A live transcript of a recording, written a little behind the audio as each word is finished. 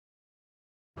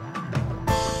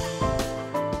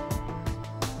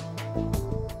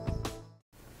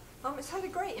It's had a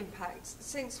great impact.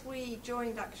 Since we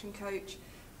joined ActionCOACH,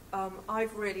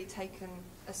 I've really taken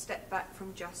a step back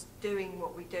from just doing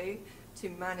what we do to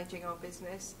managing our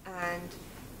business, and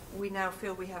we now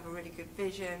feel we have a really good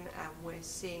vision and we're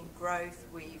seeing growth.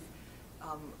 We've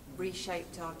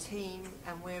reshaped our team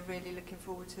and we're really looking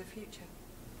forward to the future.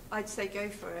 I'd say go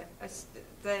for it.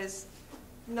 There's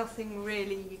nothing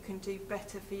really you can do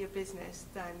better for your business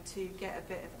than to get a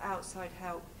bit of outside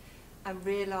help and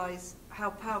realise how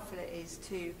powerful it is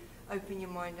to open your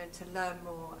mind and to learn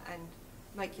more and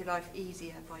make your life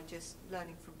easier by just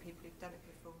learning from people who've done it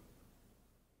before.